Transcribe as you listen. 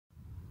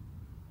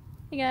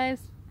Hey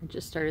guys, I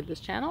just started this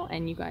channel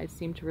and you guys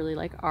seem to really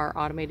like our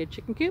automated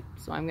chicken coop,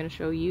 so I'm going to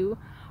show you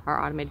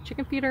our automated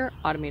chicken feeder,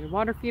 automated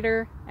water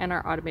feeder, and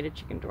our automated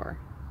chicken door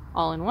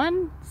all in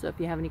one. So if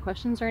you have any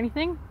questions or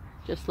anything,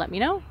 just let me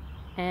know,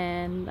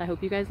 and I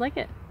hope you guys like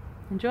it.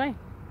 Enjoy!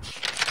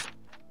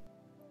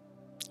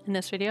 In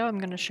this video I'm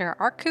going to share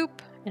our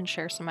coop and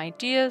share some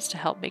ideas to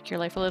help make your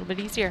life a little bit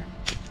easier.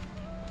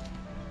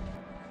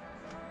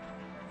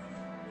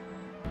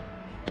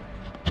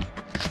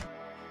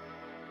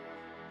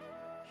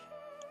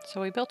 So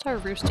we built our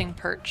roosting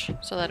perch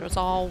so that it was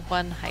all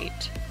one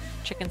height.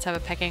 Chickens have a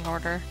pecking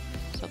order,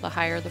 so the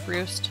higher the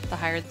roost, the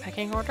higher the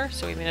pecking order.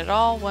 So we made it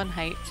all one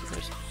height so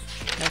there's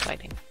no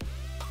fighting.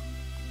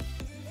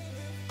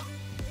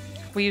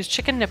 We use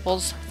chicken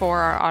nipples for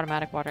our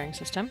automatic watering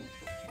system.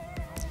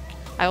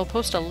 I will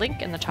post a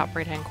link in the top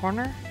right hand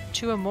corner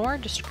to a more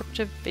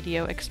descriptive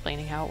video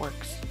explaining how it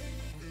works.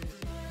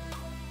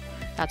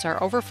 That's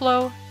our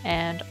overflow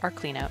and our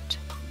clean out.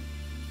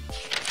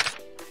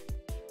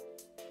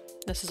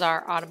 This is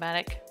our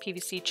automatic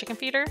PVC chicken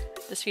feeder.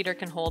 This feeder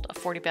can hold a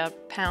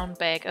 40-pound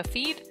bag of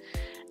feed,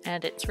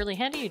 and it's really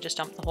handy. You just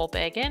dump the whole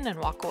bag in and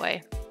walk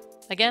away.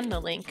 Again, the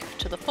link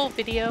to the full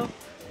video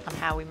on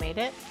how we made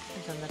it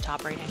is in the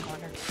top right hand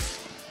corner.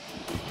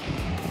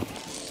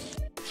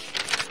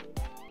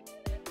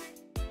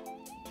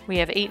 We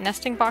have 8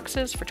 nesting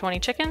boxes for 20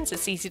 chickens.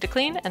 It's easy to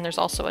clean, and there's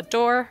also a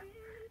door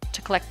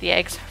to collect the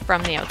eggs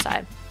from the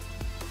outside.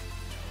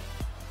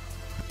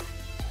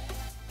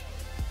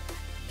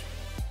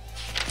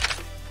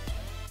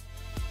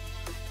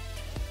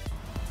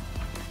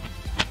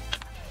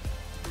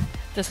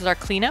 This is our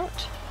clean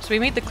out. So we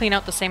made the clean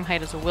out the same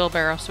height as a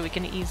wheelbarrow, so we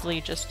can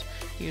easily just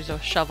use a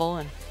shovel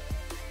and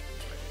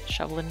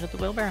shovel into the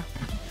wheelbarrow.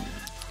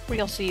 We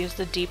also use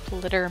the deep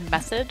litter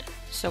method,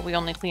 so we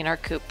only clean our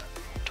coop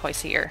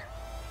twice a year.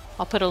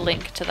 I'll put a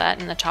link to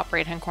that in the top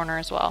right hand corner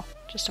as well,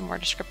 just a more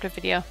descriptive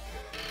video.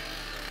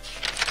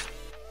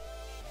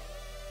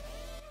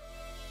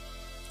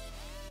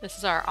 This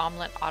is our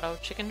Omlet auto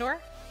chicken door.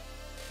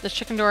 This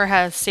chicken door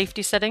has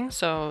safety settings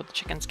so the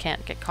chickens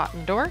can't get caught in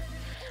the door.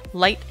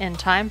 Light and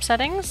time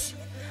settings.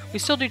 We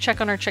still do check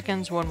on our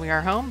chickens when we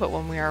are home, but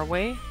when we are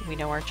away, we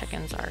know our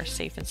chickens are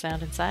safe and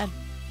sound inside.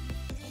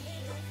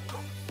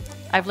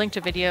 I've linked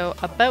a video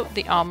about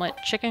the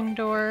Omlet chicken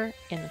door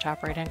in the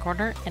top right hand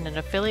corner and an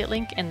affiliate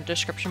link in the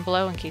description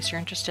below in case you're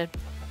interested.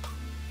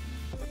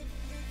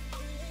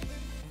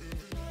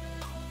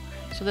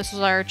 So this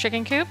is our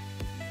chicken coop.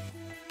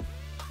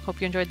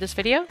 Hope you enjoyed this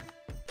video,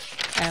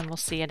 and we'll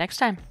see you next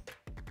time.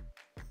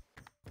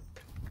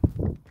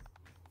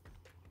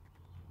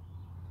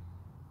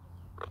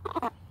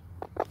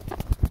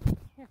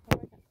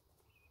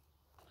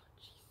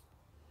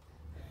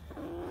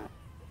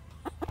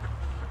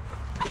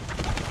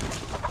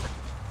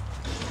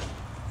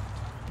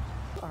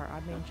 Our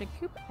automated chicken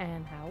coop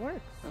and how it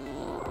works.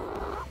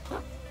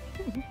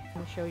 I'm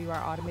going to show you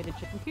our automated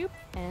chicken coop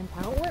and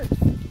how it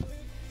works.